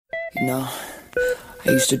You know,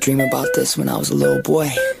 I used to dream about this when I was a little boy.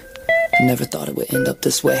 I never thought it would end up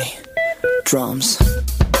this way. Drums.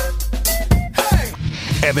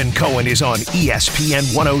 Evan Cohen is on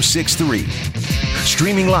ESPN 106.3.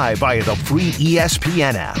 Streaming live via the free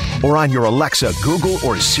ESPN app or on your Alexa, Google,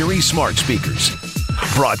 or Siri smart speakers.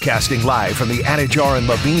 Broadcasting live from the Anajar and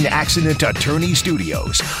Levine Accident Attorney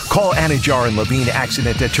Studios. Call Anajar and Levine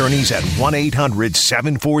Accident Attorneys at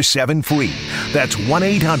 1-800-747-FREE. That's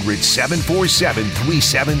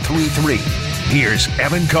 1-800-747-3733. Here's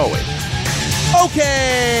Evan Cohen.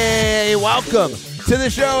 Okay, welcome to the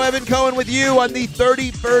show. Evan Cohen with you on the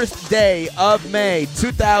 31st day of May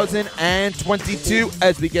 2022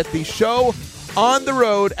 as we get the show on the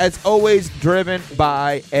road, as always, driven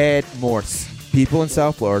by Ed Morse. People in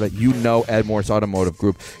South Florida, you know Ed Morse Automotive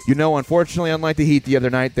Group. You know, unfortunately, unlike the Heat the other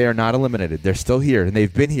night, they are not eliminated. They're still here, and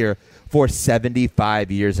they've been here for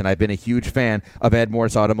 75 years, and I've been a huge fan of Ed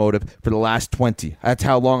Morse Automotive for the last 20. That's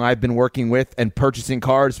how long I've been working with and purchasing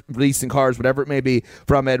cars, leasing cars, whatever it may be,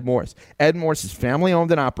 from Ed Morse. Ed Morse is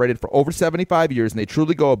family-owned and operated for over 75 years, and they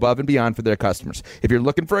truly go above and beyond for their customers. If you're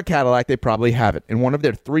looking for a Cadillac, they probably have it in one of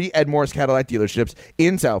their 3 Ed Morse Cadillac dealerships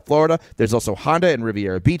in South Florida. There's also Honda in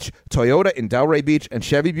Riviera Beach, Toyota in Delray Beach, and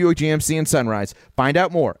Chevy Buick GMC in Sunrise. Find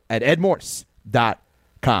out more at edmorse.com.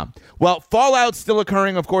 Well, fallout still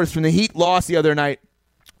occurring, of course, from the Heat loss the other night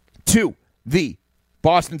to the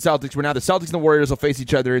Boston Celtics, where now the Celtics and the Warriors will face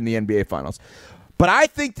each other in the NBA Finals. But I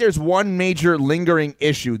think there's one major lingering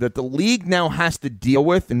issue that the league now has to deal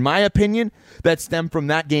with, in my opinion, that stemmed from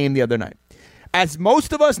that game the other night. As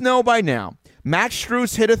most of us know by now, Max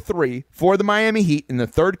Strus hit a 3 for the Miami Heat in the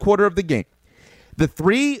third quarter of the game. The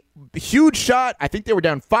 3, huge shot. I think they were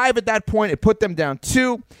down 5 at that point. It put them down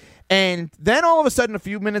 2. And then all of a sudden, a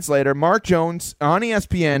few minutes later, Mark Jones on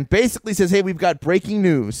ESPN basically says, hey, we've got breaking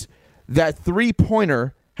news. That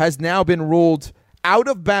three-pointer has now been ruled out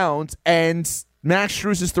of bounds, and Max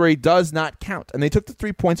Strus' 3 does not count. And they took the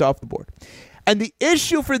 3 points off the board. And the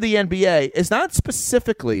issue for the NBA is not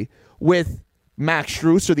specifically with Max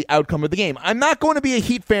Strus or the outcome of the game. I'm not going to be a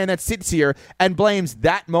Heat fan that sits here and blames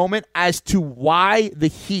that moment as to why the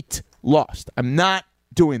Heat lost. I'm not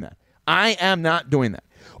doing that. I am not doing that.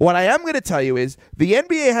 What I am going to tell you is the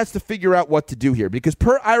NBA has to figure out what to do here, because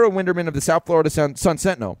per Ira Winderman of the South Florida Sun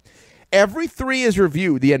Sentinel, every 3 is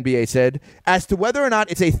reviewed, the NBA said, as to whether or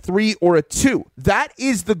not it's a 3 or a 2. That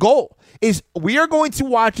is the goal, is we are going to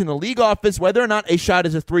watch in the league office whether or not a shot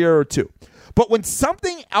is a 3 or a 2. But when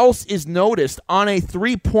something else is noticed on a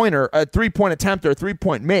three-pointer, a three-point attempt or a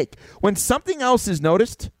three-point make, when something else is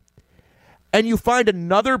noticed and you find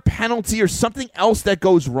another penalty or something else that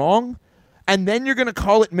goes wrong, and then you're going to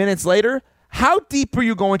call it minutes later, how deep are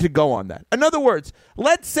you going to go on that? In other words,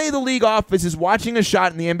 let's say the league office is watching a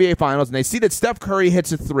shot in the NBA Finals, and they see that Steph Curry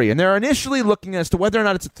hits a 3, and they're initially looking as to whether or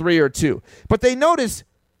not it's a 3 or a 2. But they notice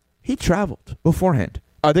he traveled beforehand.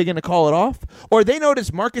 Are they going to call it off? Or they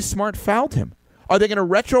notice Marcus Smart fouled him. Are they going to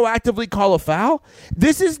retroactively call a foul?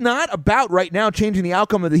 This is not about right now changing the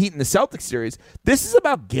outcome of the Heat in the Celtics series. This is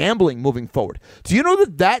about gambling moving forward. Do you know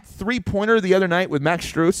that three-pointer the other night with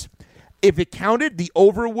Max Strus, if it counted, the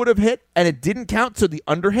over would have hit, and it didn't count, so the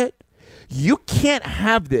under hit? You can't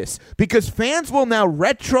have this, because fans will now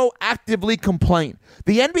retroactively complain.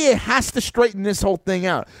 The NBA has to straighten this whole thing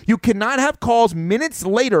out. You cannot have calls minutes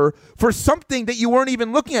later for something that you weren't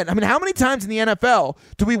even looking at. I mean, how many times in the NFL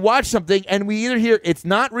do we watch something and we either hear it's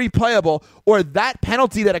not replayable or that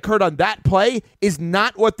penalty that occurred on that play is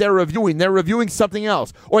not what they're reviewing. They're reviewing something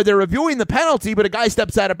else. Or they're reviewing the penalty, but a guy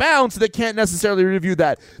steps out of bounds, so they can't necessarily review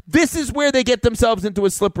that. This is where they get themselves into a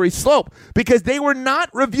slippery slope, because they were not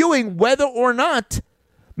reviewing whether or not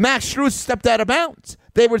Max Strus stepped out of bounds.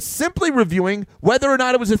 They were simply reviewing whether or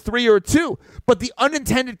not it was a 3 or a 2. But the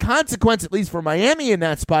unintended consequence, at least for Miami in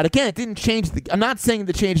that spot, again, it didn't change I'm not saying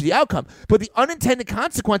to change the outcome, but the unintended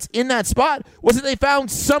consequence in that spot was that they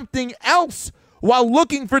found something else while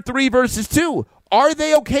looking for 3 versus 2. Are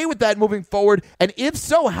they okay with that moving forward? And if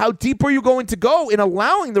so, how deep are you going to go in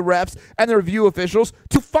allowing the refs and the review officials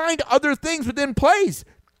to find other things within plays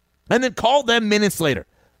and then call them minutes later?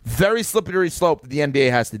 Very slippery slope that the NBA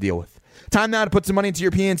has to deal with. Time now to put some money into your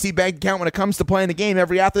PNC bank account when it comes to playing the game.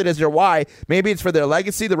 Every athlete has their why. Maybe it's for their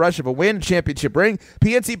legacy, the rush of a win, a championship ring.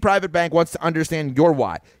 PNC Private Bank wants to understand your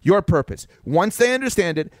why, your purpose. Once they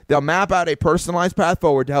understand it, they'll map out a personalized path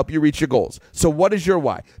forward to help you reach your goals. So what is your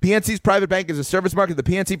why? PNC's Private Bank is a service mark of the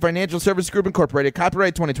PNC Financial Service Group Incorporated.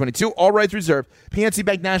 Copyright 2022. All rights reserved. PNC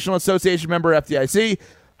Bank National Association member FDIC.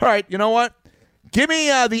 All right, you know what? Give me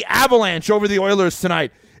the Avalanche over the Oilers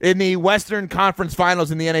tonight in the Western Conference Finals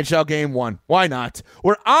in the NHL Game 1. Why not?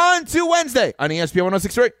 We're on to Wednesday on ESPN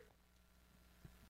 106.3.